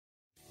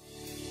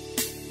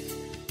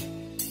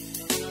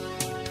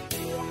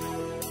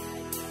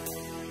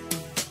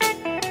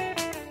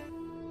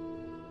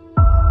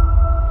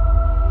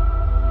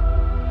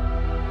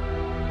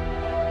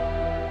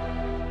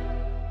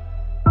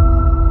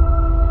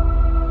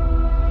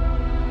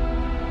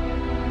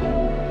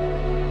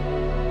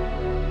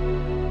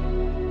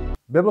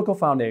Biblical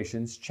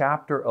Foundations,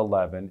 Chapter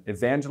 11,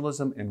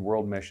 Evangelism and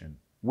World Mission.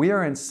 We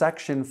are in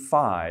Section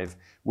 5,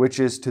 which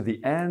is to the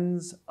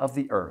ends of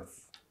the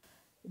earth.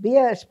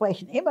 Wir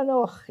sprechen immer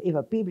noch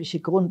über biblische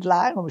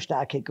Grundlagen, um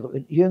starke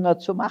Jünger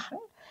zu machen.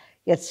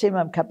 Jetzt sind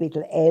wir im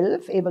Kapitel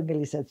 11,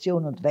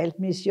 Evangelisation und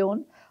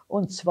Weltmission,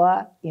 und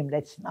zwar im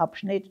letzten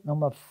Abschnitt,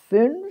 Nummer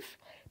 5,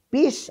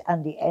 bis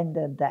an die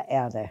Enden der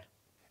Erde.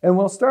 And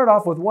we'll start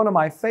off with one of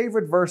my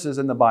favorite verses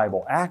in the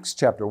Bible, Acts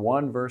chapter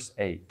 1, verse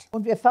 8.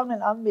 Und wir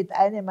fangen an mit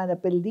einem meiner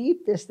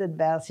beliebtesten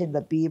Verse in der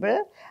Bibel,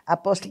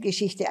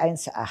 Apostelgeschichte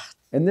 1,8.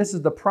 And this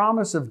is the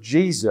promise of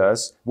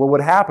Jesus, what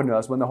would happen to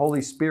us when the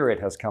Holy Spirit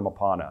has come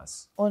upon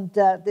us. Und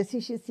das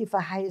ist jetzt die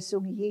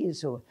Verheißung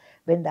Jesu,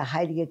 wenn der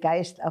Heilige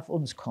Geist auf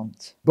uns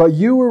kommt. But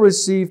you will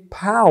receive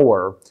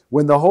power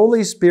when the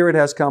Holy Spirit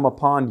has come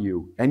upon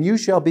you, and you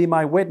shall be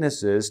my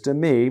witnesses to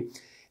me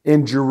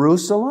in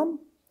Jerusalem,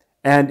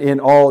 and in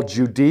all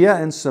Judea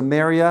and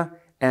Samaria,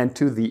 and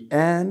to the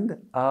end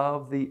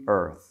of the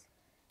earth.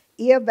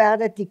 Ihr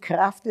werdet die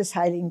Kraft des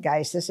Heiligen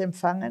Geistes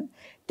empfangen,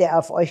 der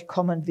auf euch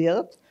kommen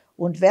wird,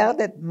 und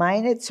werdet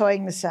meine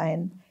Zeugen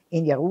sein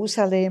in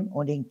Jerusalem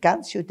und in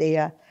ganz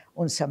Judäa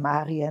und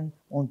Samarien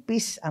und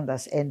bis an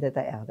das Ende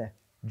der Erde.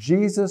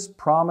 Jesus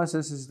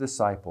promises his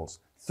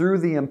disciples,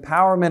 through the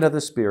empowerment of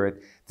the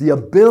Spirit, the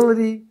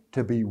ability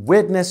to be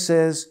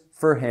witnesses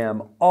for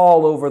him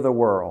all over the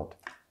world.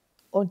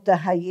 Und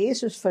der Herr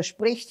Jesus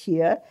verspricht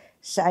hier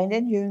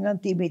seinen Jüngern,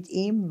 die mit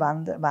ihm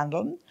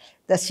wandeln,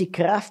 dass sie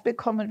Kraft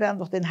bekommen werden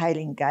durch den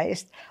Heiligen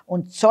Geist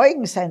und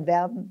Zeugen sein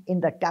werden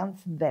in der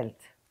ganzen Welt.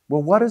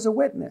 Well, what is a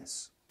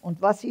witness?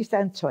 Und was ist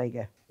ein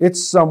Zeuge?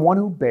 It's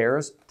someone who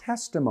bears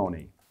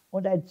testimony,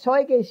 Und ein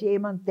Zeuge ist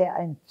jemand, der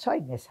ein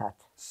Zeugnis hat.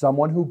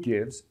 someone who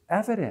gives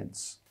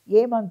evidence.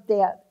 Jemand,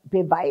 der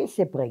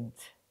Beweise bringt.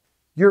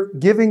 You're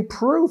giving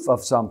proof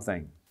of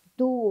something.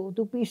 Du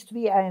bist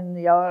wie ein,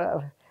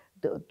 ja,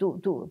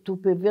 du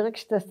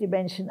bewirkst, dass die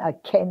Menschen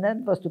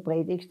erkennen, was du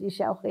predigst, ist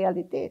ja auch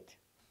Realität.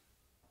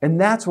 And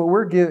that's what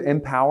we're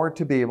empowered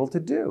to be able to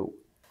do.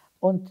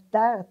 Und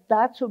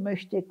dazu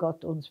möchte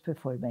Gott uns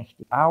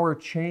bevollmächtigen. Our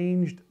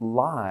changed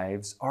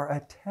lives are a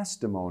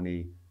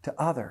testimony to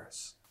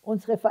others.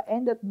 Unsere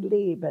veränderten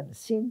Leben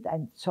sind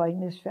ein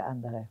Zeugnis für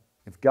andere.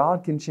 If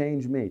God can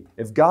change me,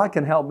 if God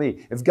can help me,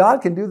 if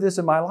God can do this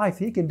in my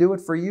life, He can do it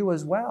for you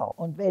as well.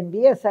 Und wenn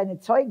wir seine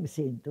Zeugen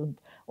sind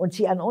und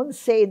sie an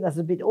uns sehen, dass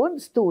er mit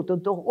uns tut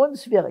und durch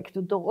uns wirkt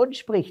und durch uns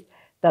spricht,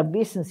 dann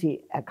wissen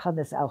sie, er kann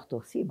es auch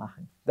durch sie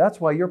machen. That's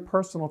why your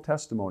personal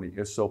testimony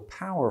is so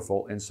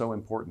powerful and so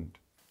important.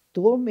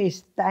 Drum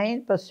ist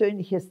dein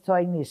persönliches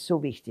Zeugnis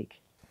so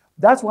wichtig.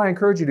 That's why I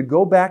encourage you to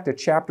go back to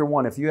chapter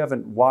 1 if you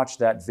haven't watched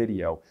that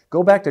video.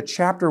 Go back to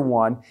chapter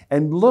 1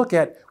 and look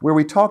at where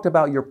we talked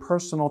about your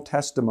personal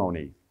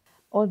testimony.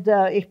 Und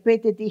ich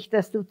bitte dich,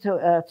 dass du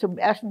zum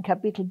ersten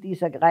Kapitel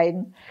dieser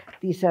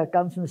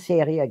ganzen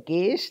Serie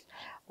gehst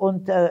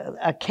und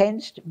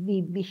erkennst,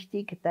 wie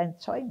wichtig dein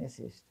Zeugnis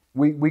ist.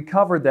 We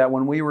covered that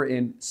when we were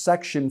in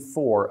section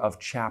 4 of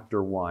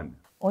chapter 1.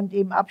 Und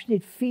im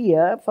Abschnitt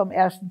 4 vom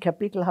ersten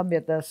Kapitel haben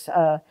wir das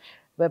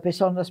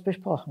besonders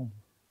besprochen.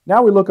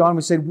 Now we look on and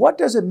we say, what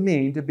does it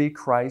mean to be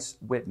Christ's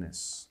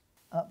witness?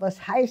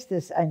 Was heißt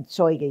es, ein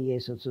Zeuge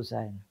Jesu zu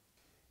sein?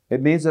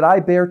 It means that I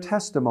bear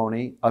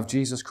testimony of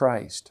Jesus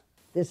Christ.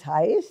 Das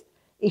heißt,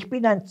 ich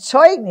bin ein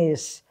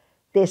Zeugnis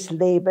des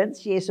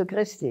Lebens Jesu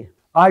Christi.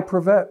 I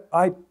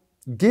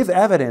give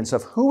evidence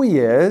of who He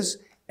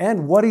is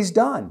and what He's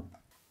done.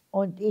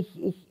 Und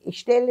ich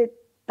stelle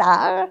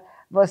dar,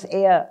 was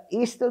er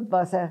ist und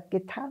was er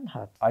getan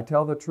hat. I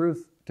tell the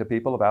truth to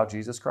people about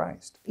Jesus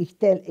Christ. Ich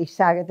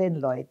sage den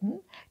Leuten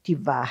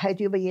die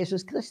Wahrheit über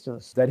Jesus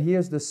Christus. That He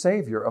is the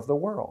Savior of the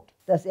world.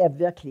 Dass er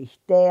wirklich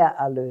der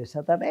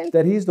Erlöser der Welt ist.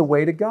 That He's the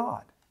way to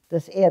God.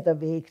 Dass er der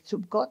Weg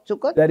zu Gott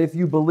ist. That if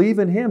you believe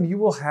in Him, you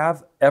will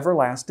have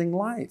everlasting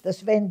life.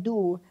 Dass wenn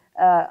du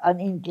an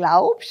ihn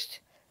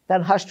glaubst,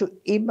 dann hast du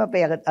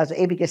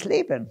ewiges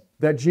Leben.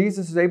 That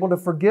Jesus is able to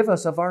forgive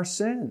us of our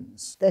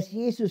sins. Dass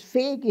Jesus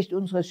fähig ist,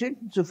 unsere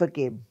Sünden zu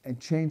vergeben. And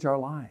change our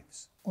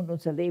lives. Und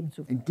unser Leben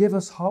zu and give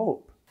us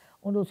hope.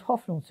 Und uns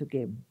Hoffnung zu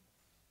geben.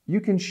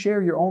 You can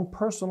share your own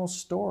personal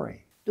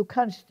story. Du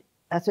kannst,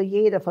 also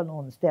jeder von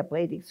uns, der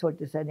predigt,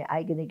 sollte seine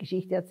eigene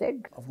Geschichte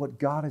erzählen. Of what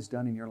God has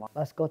done in your life.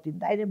 Was Gott in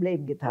deinem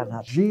Leben getan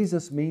hat.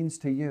 Jesus means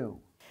to you.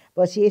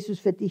 Was Jesus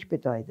für dich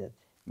bedeutet.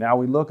 Now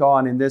we look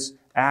on in this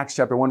Acts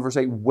chapter 1 verse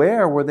 8,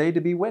 where were they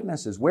to be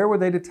witnesses? Where were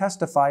they to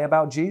testify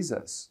about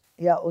Jesus?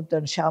 Ja, und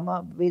dann schauen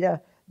wir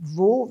wieder,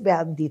 wo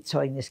werden die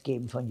Zeugnis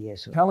geben von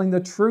Jesus? Telling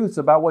the truth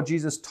about what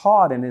Jesus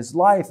taught in His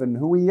life and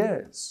who He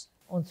is.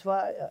 Und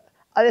zwar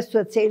alles zu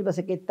erzählen, was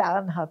er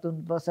getan hat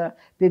und was er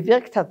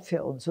bewirkt hat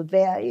für uns und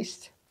wer er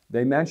ist.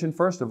 They mentioned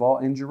first of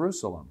all in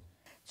Jerusalem.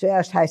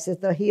 Zuerst heißt es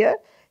da hier,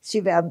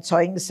 sie werden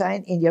Zeugen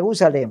sein in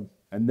Jerusalem.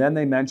 And then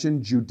they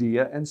mentioned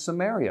Judea and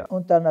Samaria.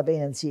 Und dann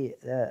erwähnen sie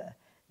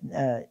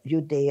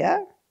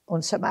Judäa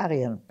und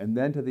Samarien. And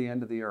then to the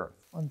end of the earth.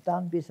 Und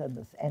dann bis an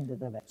das Ende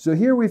der Welt. So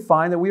here we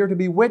find that we are to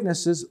be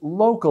witnesses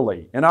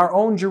locally, in our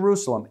own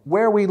Jerusalem,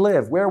 where we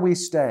live, where we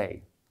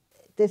stay.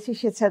 das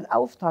ist jetzt ein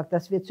Auftrag,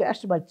 dass wir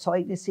zuerst einmal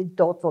Zeugnis sind,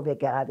 dort, wo wir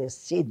gerade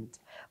sind,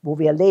 wo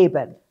wir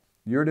leben.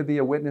 You're to be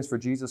a witness for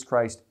Jesus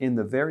Christ in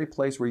the very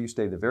place where you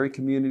stay, the very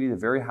community, the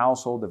very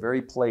household, the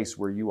very place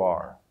where you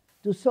are.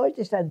 Du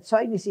solltest ein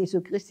Zeugnis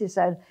Jesu Christi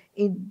sein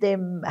in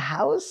dem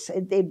Haus,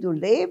 in dem du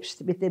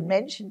lebst, mit den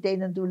Menschen,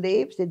 denen du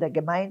lebst, in der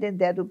Gemeinde, in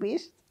der du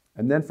bist.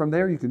 And then from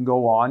there you can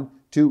go on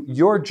to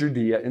your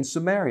Judea and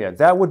Samaria.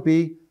 That would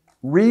be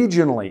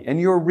regionally, in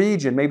your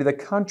region, maybe the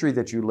country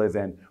that you live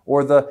in,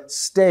 or the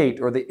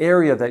state or the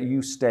area that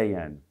you stay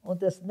in.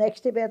 Und das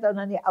nächste wäre dann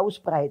eine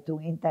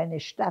Ausbreitung in deine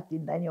Stadt,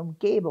 in deine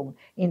Umgebung,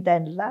 in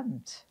dein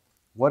Land.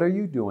 What are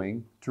you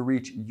doing to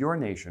reach your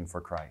nation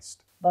for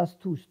Christ? Was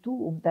tust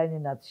du, deine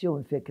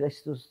Nation für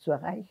Christus zu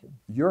erreichen?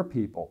 Your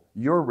people,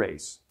 your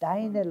race.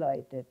 Deine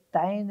Leute,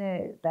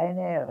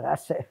 deine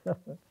Rasse.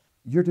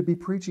 You're to be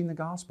preaching the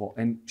gospel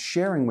and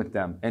sharing with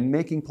them and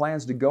making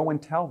plans to go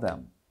and tell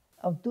them.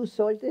 Und du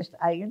solltest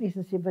eigentlich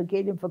das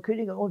Evangelium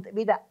verkündigen und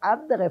wieder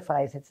andere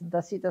freisetzen,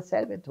 dass sie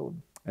dasselbe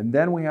tun. And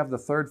then we have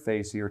the third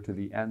phase here to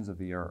the ends of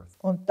the earth.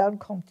 Und dann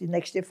kommt die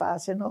nächste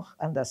Phase noch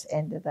an das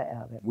Ende der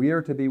Erde. We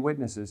are to be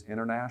witnesses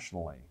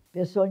internationally.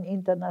 Wir sollen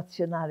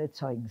internationale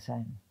Zeugen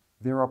sein.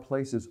 There are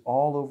places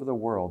all over the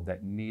world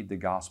that need the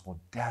gospel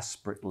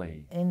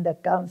desperately. In der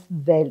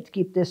ganzen Welt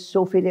gibt es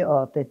so viele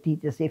Orte, die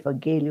das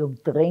Evangelium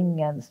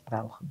dringend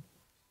brauchen.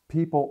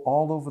 People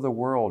all over the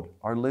world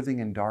are living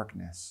in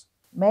darkness.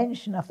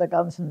 Menschen auf der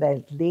ganzen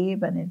Welt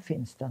leben in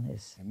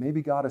Finsternis. And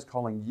maybe God is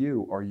calling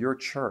you or your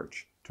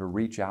church to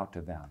reach out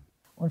to them.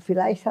 Und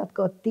vielleicht hat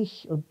Gott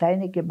dich und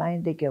deine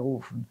Gemeinde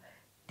gerufen,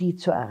 die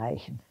zu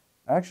erreichen.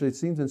 Actually, it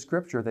seems in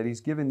Scripture that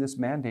He's given this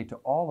mandate to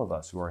all of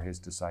us who are His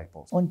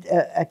disciples. Und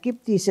er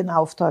gibt diesen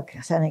Auftrag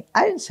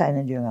allen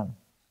seinen Jüngern,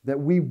 That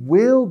we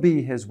will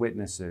be His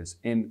witnesses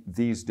in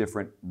these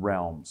different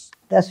realms.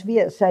 dass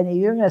wir seine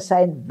Jünger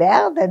sein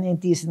werden in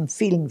diesen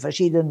vielen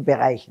verschiedenen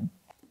Bereichen.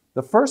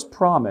 The first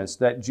promise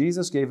that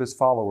Jesus gave His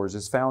followers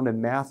is found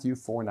in Matthew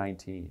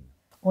 4:19.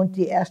 Und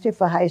die erste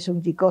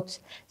Verheißung, die Gott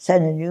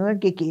seinen Jüngern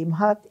gegeben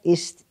hat,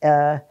 ist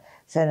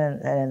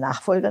seinen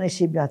Nachfolgern,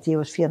 ist in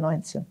Matthäus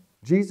 4,19.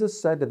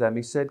 Jesus said to them,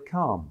 He said,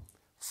 "Come,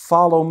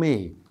 follow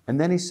me." And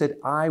then He said,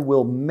 "I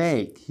will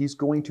make." He's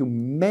going to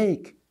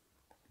make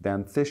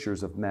them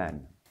fishers of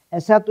men.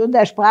 Er sagt, und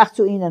er sprach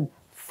zu ihnen,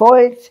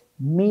 folgt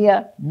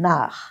mir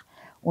nach.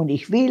 Und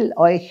ich will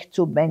euch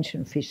zu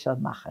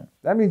Menschenfischern machen.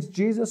 That means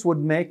Jesus would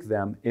make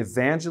them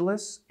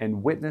evangelists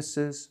and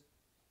witnesses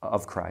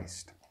of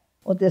Christ.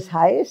 Und das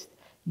heißt,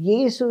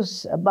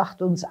 Jesus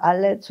macht uns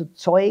alle zu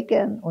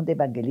Zeugen und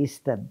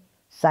Evangelisten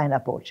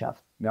seiner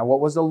Botschaft. Now,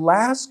 what was the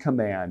last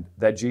command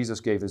that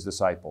Jesus gave His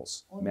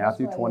disciples?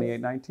 Matthew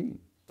 28:19.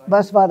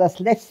 Was war das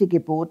letzte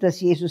Gebot,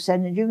 das Jesus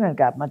seinen Jüngern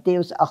gab?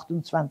 Matthäus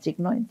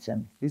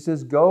 28,19. He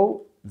says,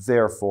 "Go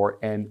therefore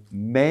and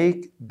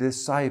make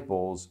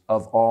disciples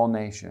of all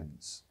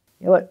nations."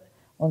 Jawohl.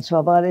 Und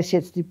zwar war das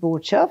jetzt die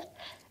Botschaft,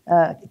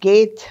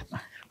 geht,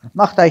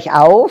 macht euch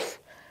auf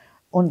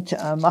und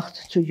macht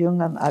zu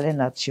Jüngern alle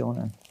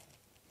Nationen.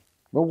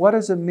 Well, what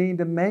does it mean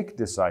to make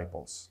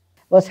disciples?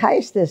 Was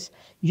heißt es,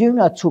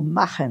 Jünger zu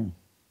machen?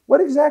 What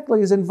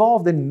exactly is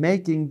involved in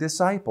making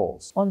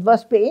disciples? Und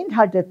was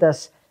beinhaltet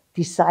das,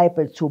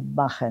 Disciple zu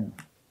machen?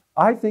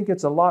 I think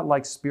it's a lot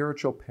like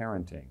spiritual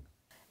parenting.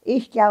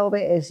 Ich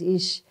glaube, es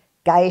ist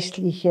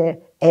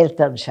geistliche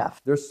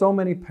Elternschaft. There's so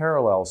many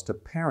parallels to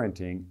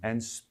parenting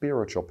and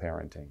spiritual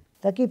parenting.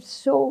 Da gibt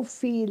es so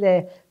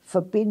viele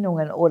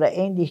Verbindungen oder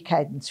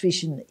Ähnlichkeiten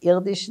zwischen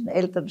irdischen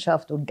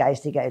Elternschaft und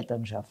geistiger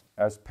Elternschaft.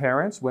 As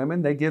parents,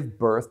 women, they give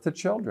birth to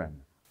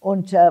children.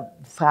 Und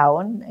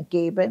Frauen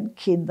geben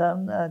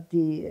Kindern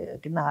die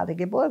Gnade,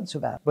 geboren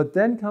zu werden. But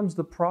then comes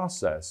the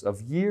process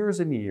of years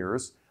and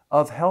years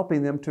of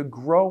helping them to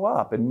grow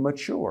up and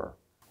mature.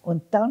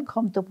 Und dann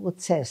kommt der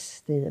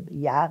Prozess, der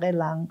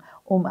jahrelang,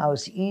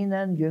 aus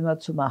ihnen Jünger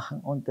zu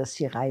machen und dass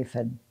sie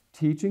reifen.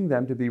 Teaching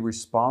them to be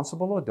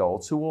responsible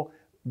adults who will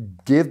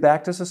give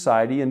back to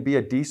society and be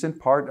a decent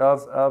part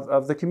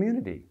of the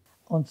community.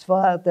 Und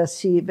zwar, dass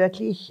sie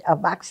wirklich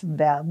erwachsen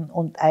werden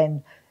und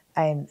ein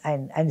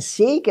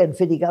Segen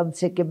für die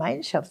ganze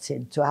Gemeinschaft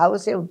sind, zu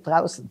Hause und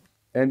draußen.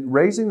 And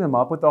raising them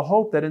up with the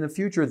hope that in the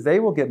future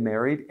they will get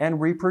married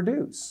and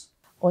reproduce.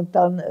 Und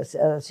dann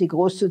sie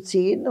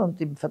großzuziehen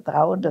und im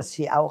Vertrauen, dass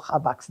sie auch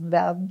erwachsen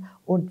werden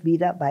und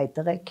wieder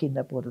weitere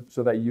Kinder produzieren.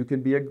 So that you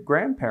can be a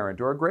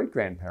grandparent or a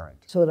great-grandparent.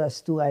 So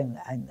dass du ein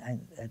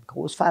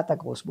Großvater,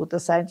 Großmutter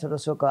sein oder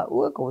sogar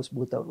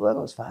Urgroßmutter,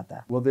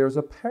 Urgroßvater. Well, there's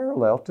a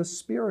parallel to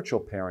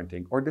spiritual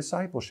parenting or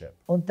discipleship.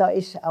 Und da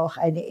ist auch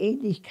eine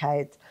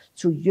Ähnlichkeit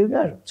zu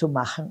Jünger zu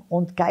machen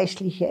und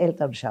geistliche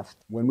Elternschaft.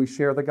 When we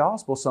share the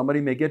gospel, somebody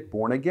may get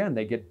born again.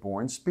 They get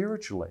born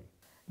spiritually.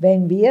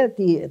 Wenn wir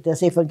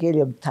das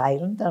Evangelium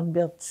teilen, dann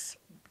wird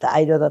der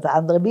eine oder der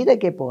andere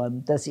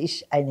wiedergeboren. Das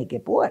ist eine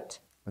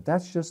Geburt. But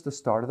that's just the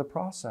start of the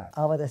process.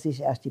 Aber das ist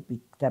erst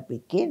der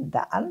Beginn,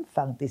 der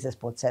Anfang dieses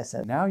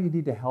Prozesses. Now you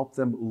need to help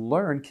them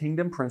learn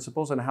kingdom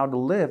principles and how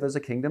to live as a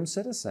kingdom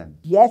citizen.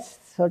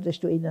 Jetzt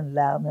solltest du ihnen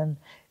lernen,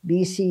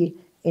 wie sie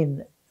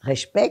in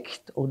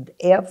Respekt und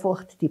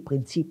Ehrfurcht die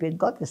Prinzipien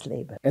Gottes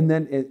leben. And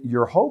then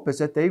your hope is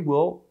that they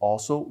will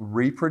also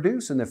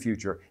reproduce in the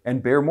future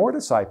and bear more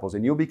disciples,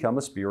 and you'll become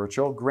a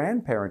spiritual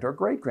grandparent or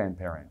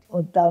great-grandparent.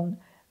 Und dann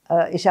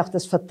ist auch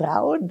das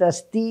Vertrauen,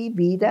 dass die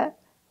wieder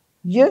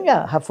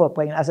Jünger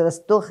hervorbringen. Also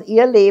dass durch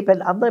ihr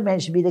Leben andere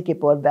Menschen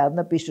wiedergeboren werden,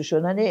 dann bist du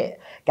schon eine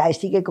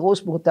geistige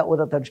Großmutter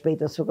oder dann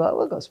später sogar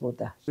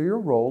Urgroßmutter. So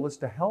your role is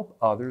to help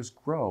others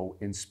grow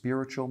in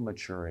spiritual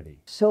maturity.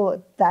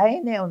 So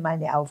deine und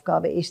meine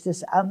Aufgabe ist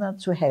es, anderen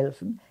zu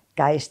helfen,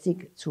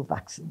 geistig zu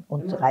wachsen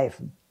und zu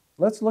reifen.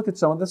 Let's look at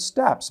some of the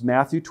steps.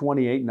 Matthew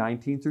 28,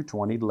 19 through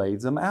 20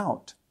 lays them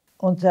out.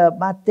 Und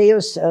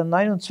Matthäus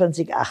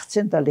 29,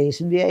 18, da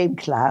lesen wir eben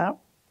klar,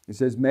 It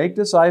says, make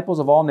disciples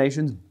of all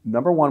nations.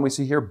 Number one, we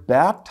see here,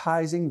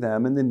 baptizing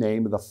them in the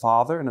name of the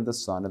Father and of the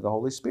Son and of the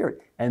Holy Spirit.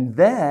 And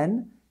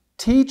then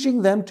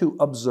teaching them to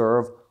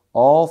observe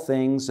all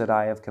things that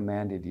I have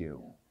commanded you.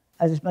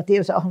 also ist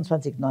Matthäus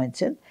 28,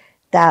 19,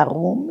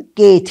 darum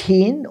geht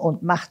hin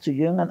und macht zu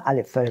Jüngern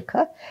alle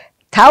Völker,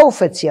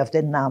 taufet sie auf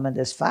den Namen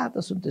des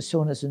Vaters und des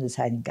Sohnes und des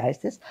Heiligen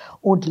Geistes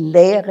und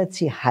lehret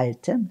sie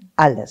halten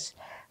alles,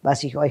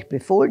 was ich euch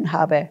befohlen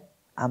habe.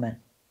 Amen.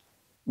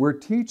 We're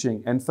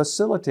teaching and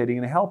facilitating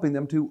and helping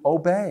them to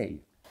obey.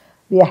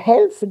 Wir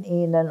helfen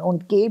ihnen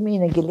und geben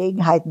ihnen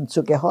Gelegenheiten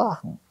zu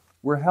gehorchen.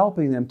 We're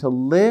helping them to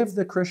live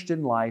the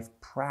Christian life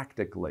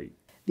practically.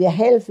 Wir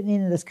helfen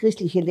ihnen, das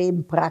christliche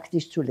Leben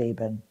praktisch zu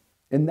leben.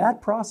 And that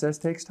process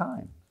takes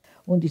time.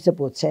 Und dieser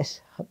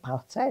Prozess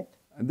braucht Zeit.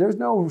 There's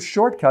no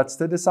shortcuts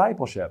to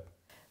discipleship,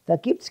 Da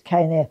gibt es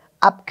keine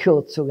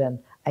Abkürzungen,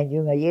 ein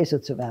Jünger Jesu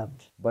zu werden.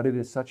 but it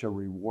is such a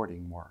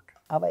rewarding work.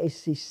 Aber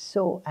es ist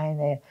so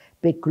eine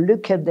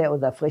beglückende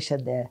und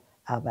erfrischende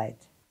Arbeit.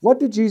 What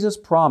did Jesus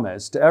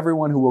promise to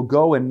everyone who will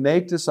go and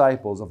make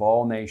disciples of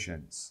all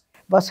nations?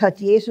 Was hat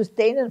Jesus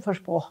denen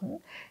versprochen,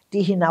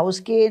 die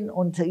hinausgehen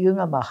und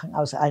Jünger machen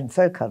aus allen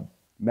Völkern?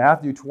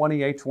 Matthew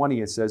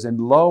 28:20, it says, and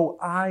lo,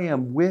 I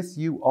am with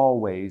you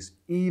always,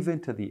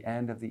 even to the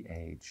end of the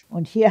age.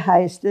 Und hier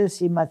heißt es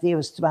in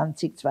Matthäus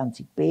 20,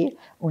 20b,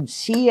 und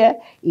siehe,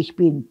 ich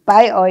bin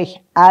bei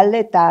euch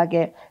alle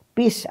Tage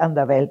bis an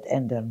der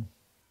Weltende.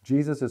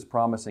 Jesus is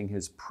promising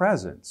his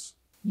presence,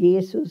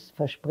 Jesus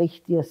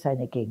verspricht dir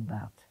seine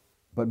Gegenwart.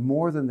 but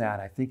more than that,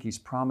 I think he's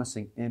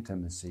promising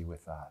intimacy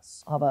with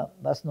us. Aber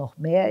was noch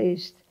mehr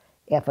ist,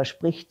 er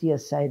verspricht dir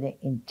seine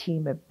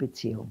intime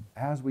Beziehung.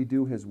 As we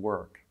do his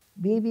work,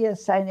 Wie wir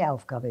seine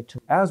Aufgabe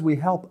tun. as we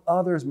help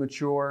others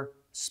mature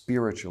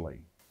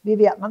spiritually, Wie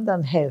wir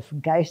anderen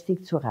helfen,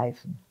 geistig zu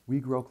reifen, we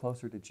grow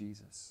closer to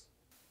Jesus.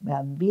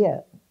 werden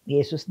wir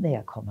Jesus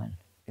näher kommen.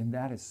 And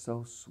that is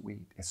so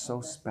sweet. It's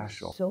so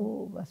special.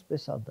 So was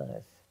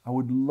Besonderes. I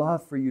would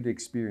love for you to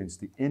experience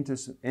the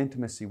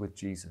intimacy with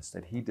Jesus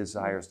that he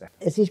desires to have.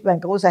 Es ist mein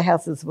großer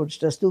Herzenswunsch,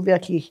 dass du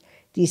wirklich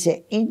diese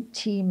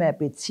intime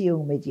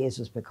Beziehung mit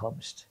Jesus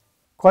bekommst.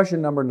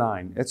 Question number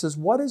 9. It says,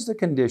 what is the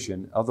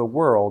condition of the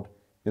world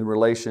in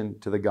relation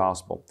to the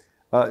gospel?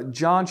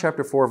 John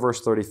chapter 4, verse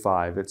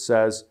 35, it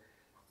says,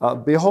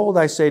 behold,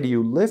 I say to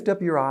you, lift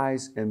up your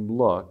eyes and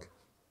look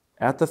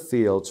at the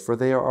fields, for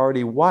they are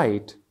already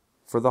white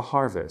for the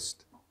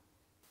harvest.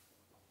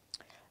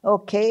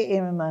 Okay,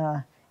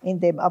 in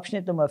dem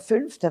Abschnitt Nummer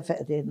 5,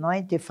 die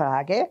 9.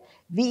 Frage,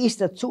 wie ist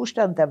der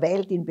Zustand der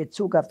Welt in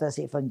Bezug auf das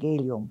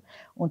Evangelium?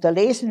 Und da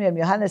lesen wir im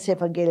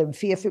Johannesevangelium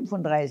 4,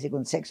 35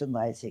 und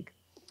 36.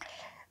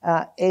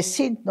 Es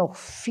sind noch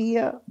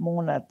 4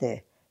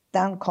 Monate,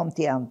 dann kommt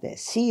die Ernte.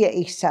 Siehe,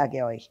 ich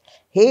sage euch,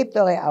 hebt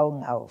eure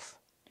Augen auf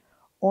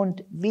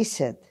und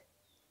wisset.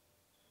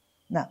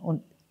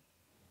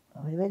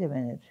 Wait a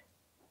minute.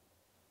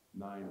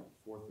 9,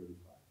 4:35.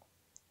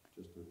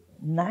 Just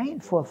 35.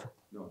 9, 4,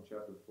 No,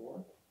 chapter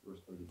 4,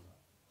 verse 35.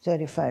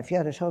 35,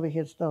 ja, das habe ich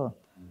jetzt da.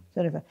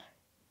 35.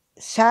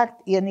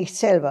 Sagt ihr nicht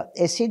selber,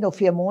 es sind noch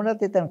 4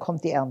 Monate, dann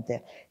kommt die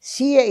Ernte.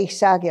 Siehe, ich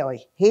sage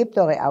euch, hebt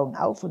eure Augen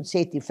auf und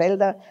seht die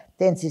Felder,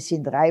 denn sie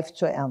sind reif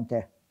zur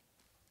Ernte.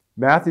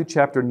 Matthew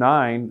chapter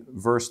 9,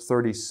 verse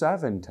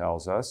 37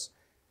 tells us,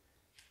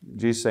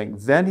 Jesus saying,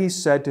 then he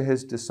said to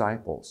his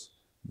disciples,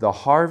 the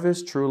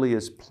harvest truly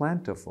is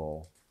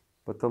plentiful,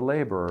 but the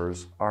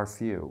laborers are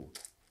few.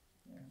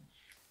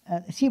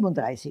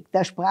 37,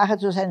 da sprach er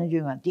zu seinen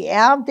Jüngern, die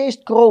Ernte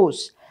ist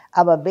groß,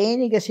 aber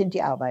wenige sind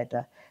die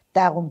Arbeiter.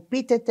 Darum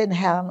bittet den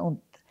Herrn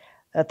und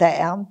der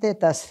Ernte,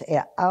 dass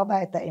er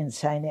Arbeiter in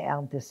seine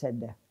Ernte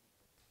sende.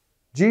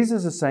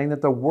 Jesus is saying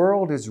that the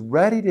world is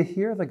ready to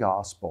hear the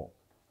gospel.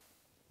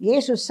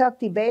 Jesus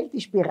sagt, die Welt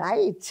ist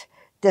bereit,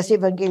 das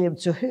Evangelium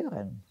zu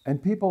hören.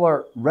 And people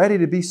are ready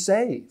to be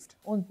saved.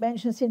 Und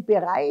Menschen sind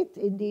bereit,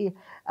 in die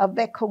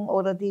Erweckung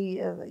oder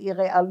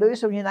ihre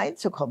Erlösung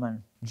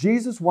hineinzukommen.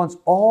 Jesus wants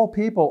all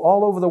people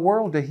all over the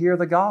world to hear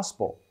the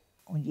gospel.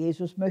 Und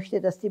Jesus möchte,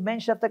 dass die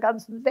Menschen auf der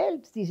ganzen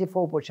Welt diese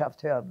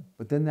Vorbotschaft hören.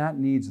 But then that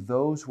needs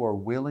those who are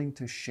willing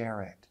to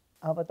share it.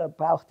 Aber da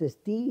braucht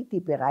es die, die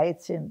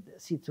bereit sind,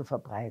 sie zu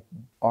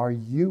verbreiten. Are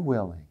you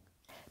willing?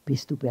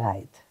 Bist du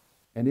bereit?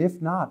 And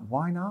if not,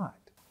 why not?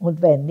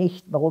 Und wenn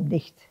nicht, warum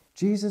nicht?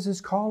 Jesus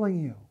is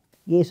calling you.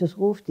 Jesus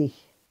ruft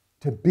dich.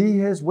 to be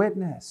his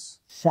witness,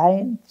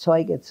 sein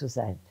Zeuge zu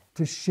sein.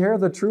 to share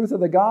the truth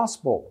of the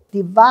gospel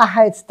Die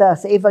Wahrheit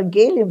des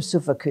Evangeliums zu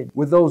verkünden.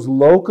 with those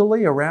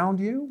locally around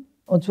you,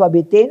 Und zwar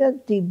mit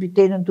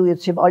denen du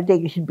jetzt im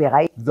alltäglichen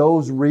Bereich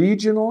those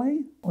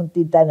regionally, und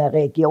in deiner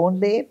Region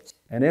lebst.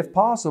 and if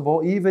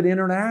possible, even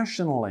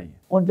internationally.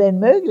 Und wenn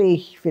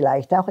möglich,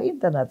 vielleicht auch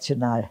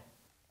international.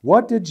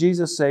 What did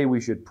Jesus say we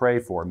should pray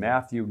for?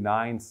 Matthew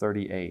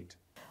 9:38.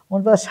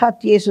 Und was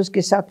hat Jesus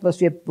gesagt,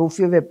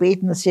 wofür wir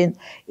beten sind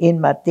in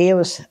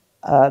Matthäus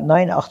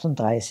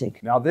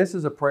 9,38? Now, this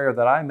is a prayer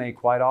that I make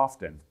quite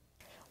often.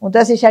 Und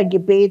das ist ein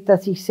Gebet,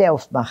 das ich sehr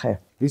oft mache.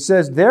 He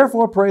says,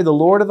 therefore pray the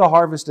Lord of the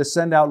harvest to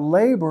send out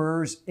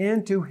laborers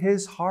into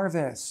his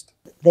harvest.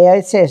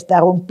 Der says,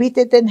 darum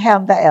bittet den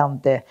Herrn der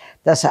Ernte,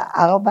 dass er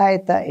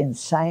Arbeiter in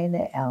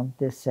seine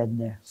Ernte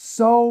sende.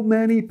 So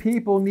many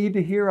people need to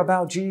hear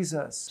about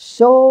Jesus.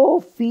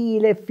 So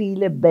viele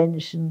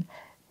Menschen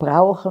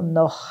brauchen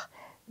noch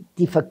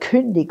die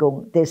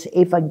Verkündigung des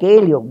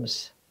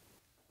Evangeliums.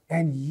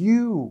 And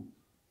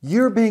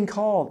you're being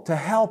called to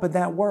help in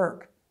that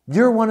work.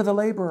 You're one of the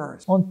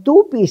laborers. Und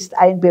du bist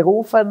ein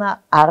berufener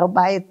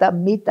Arbeiter,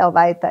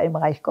 Mitarbeiter im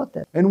Reich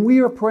Gottes. And we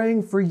are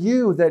praying for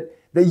you that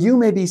you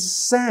may be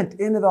sent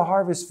into the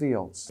harvest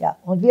fields. Ja,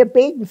 und wir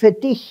beten für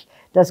dich,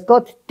 dass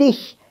Gott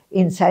dich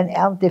in sein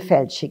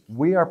Erntefeld schickt.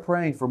 We are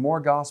praying for more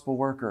gospel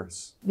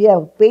workers. Wir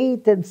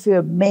beten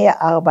für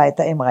mehr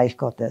Arbeiter im Reich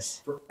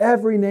Gottes. For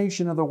every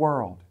nation of the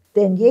world.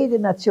 Denn jede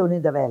Nation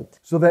in der Welt,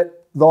 So that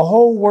the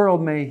whole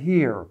world may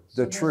hear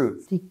the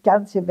truth. die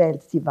ganze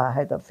Welt die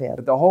Wahrheit erfährt.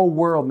 That the whole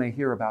world may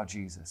hear about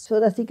Jesus. So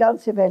dass die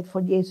ganze Welt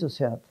von Jesus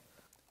hört.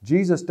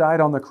 Jesus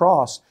died on the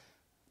cross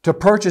to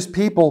purchase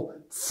people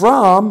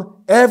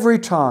from every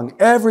tongue,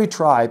 every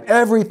tribe,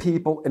 every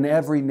people, and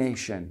every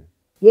nation.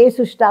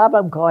 Jesus starb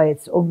am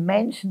Kreuz, um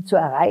Menschen zu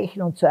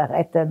erreichen und zu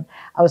erretten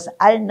aus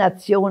allen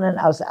Nationen,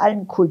 aus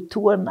allen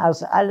Kulturen,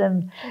 aus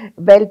allen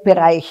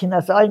Weltbereichen,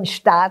 aus allen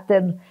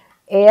Staaten.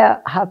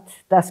 Er hat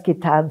das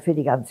getan für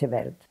die ganze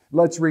Welt.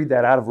 Let's read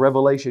that out of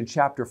Revelation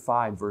chapter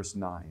 5, verse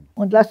 9.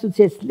 Und lasst uns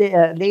jetzt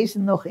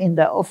lesen noch in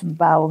der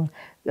Offenbarung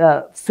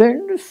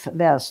 5,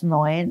 Vers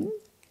 9.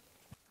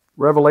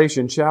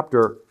 Revelation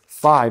chapter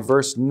 5,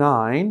 verse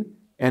 9,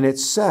 and it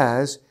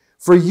says,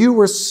 for you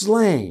were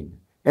slain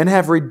and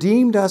have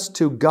redeemed us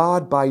to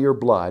God by your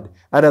blood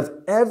out of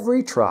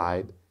every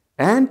tribe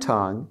and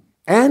tongue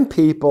and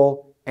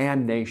people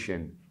and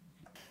nation.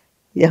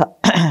 Ja,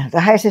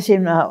 da heißt es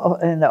in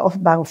der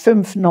Offenbarung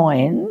 5,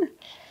 9,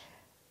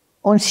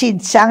 und sie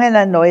sangen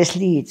ein neues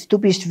Lied. Du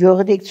bist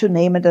würdig zu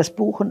nehmen das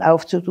Buch und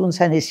aufzutun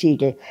seine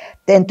Siegel,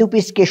 denn du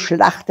bist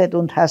geschlachtet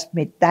und hast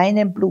mit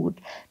deinem Blut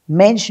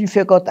Menschen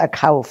für Gott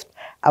erkauft,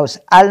 aus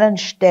allen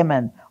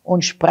Stämmen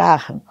und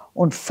Sprachen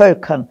und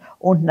Völkern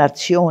und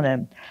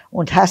Nationen,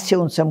 und hast sie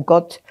unserem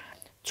Gott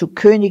zu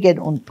Königen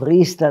und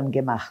Priestern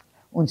gemacht,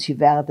 und sie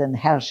werden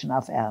herrschen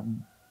auf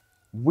Erden.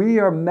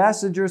 We are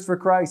messengers for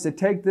Christ to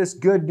take this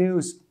good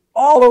news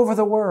all over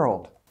the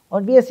world.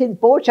 Und wir sind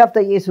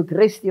Botschafter Jesu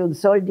Christi und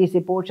sollen diese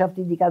Botschaft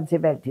in die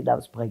ganze Welt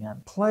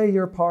hinausbringen. Play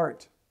your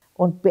part.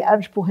 Und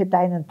beanspruche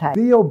deinen Teil.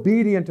 Be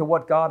obedient to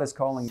what God is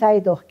calling you. Sei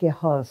doch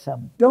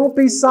gehorsam. Don't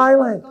be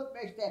silent.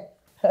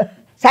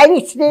 Sei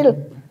nicht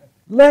still.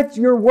 Let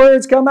your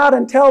words come out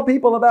and tell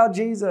people about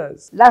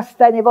Jesus. Lass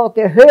deine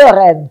Worte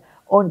hören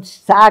und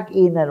sag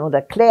ihnen und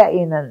erklär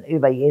ihnen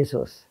über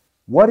Jesus.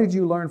 What did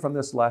you learn from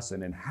this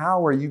lesson and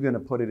how are you going to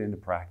put it into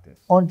practice?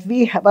 Und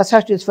was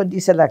hast du jetzt von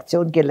dieser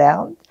Lektion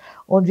gelernt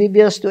und wie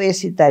wirst du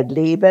es in dein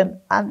Leben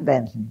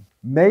anwenden?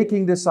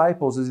 Making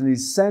disciples is an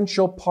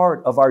essential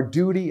part of our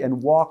duty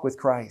and walk with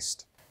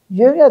Christ.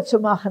 Jünger zu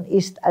machen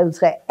ist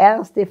unsere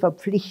erste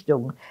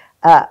Verpflichtung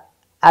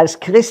als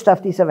Christ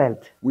auf dieser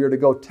Welt. We are to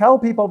go tell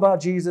people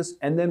about Jesus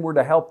and then we're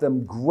to help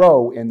them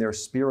grow in their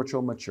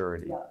spiritual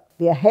maturity.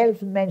 Wir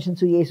helfen Menschen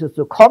zu Jesus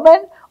zu kommen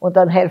und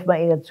dann helfen wir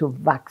ihnen zu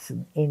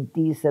wachsen in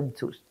diesem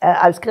Zustand.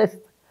 Als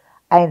Christ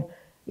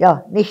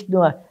nicht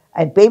nur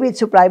ein Baby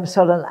zu bleiben,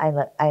 sondern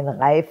ein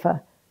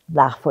reifer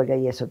Nachfolger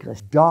Jesu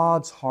Christi.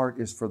 God's heart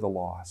is for the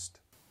lost.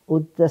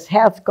 Und das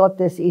Herz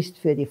Gottes ist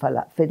für die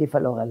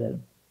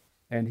Verlorenen.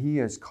 And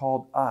He has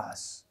called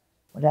us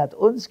Und er hat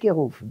uns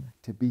gerufen,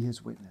 to be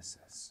His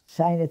witnesses.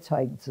 seine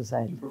Zeugen zu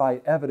sein.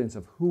 Provide evidence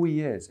of who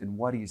He is and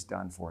what He's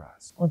done for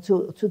us. Und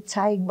zu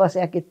zeigen, was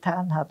er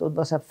getan hat und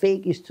was er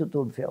fähig ist zu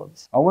tun für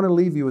uns. I want to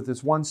leave you with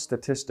this one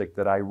statistic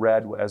that I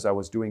read as I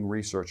was doing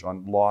research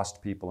on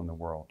lost people in the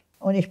world.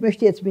 Und ich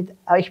möchte jetzt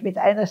euch mit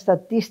einer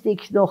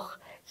Statistik noch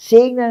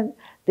segnen,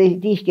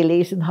 die ich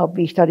gelesen habe,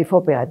 wie ich da die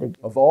vorbereitet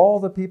habe. Of all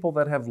the people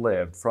that have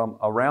lived from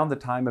around the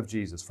time of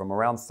Jesus, from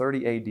around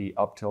 30 AD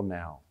up till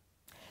now,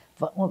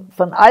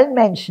 Von allen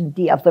Menschen,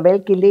 die auf der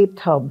Welt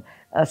gelebt haben,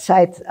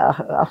 seit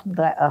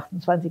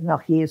 28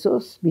 nach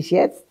Jesus bis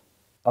jetzt,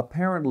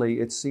 apparently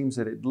it seems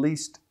that at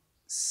least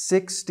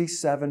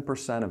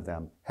 67% of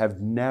them have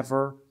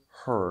never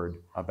heard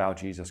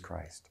about Jesus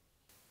Christ.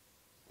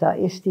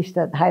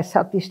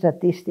 sagt die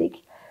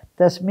Statistik,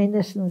 dass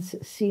mindestens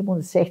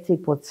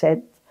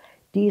 67%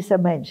 dieser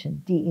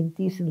Menschen, die in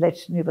diesen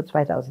letzten über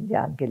 2000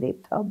 Jahren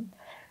gelebt haben,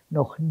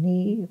 noch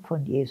nie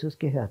von Jesus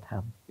gehört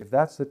haben. If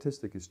that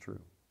statistic is true,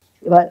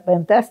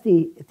 Wenn das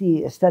die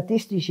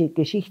statistische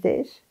Geschichte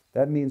ist,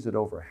 that means that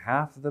over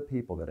half of the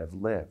people that have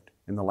lived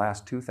in the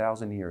last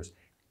 2,000 years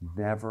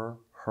never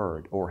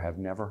heard or have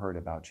never heard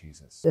about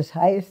Jesus. das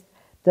heißt,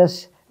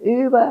 dass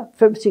über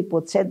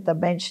 50% der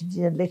Menschen, die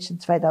in den letzten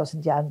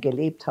 2000 Jahren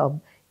gelebt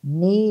haben,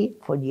 nie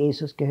von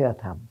Jesus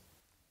gehört haben.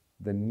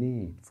 The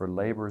need for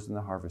laborers in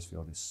the harvest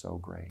field is so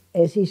great.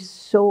 Es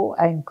ist so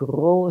eine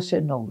große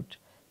Not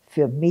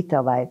für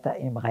Mitarbeiter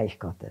im Reich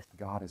Gottes.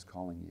 God is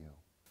calling you.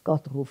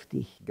 Gott ruft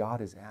dich, God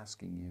is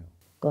asking you.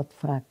 Gott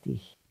fragt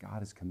dich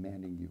God is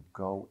commanding you,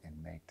 go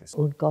and make disciples.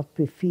 und Gott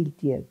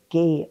befiehlt dir,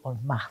 geh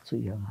und mach zu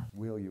Jüngern.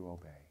 Will you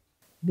obey?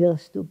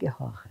 Wirst du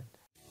gehorchen?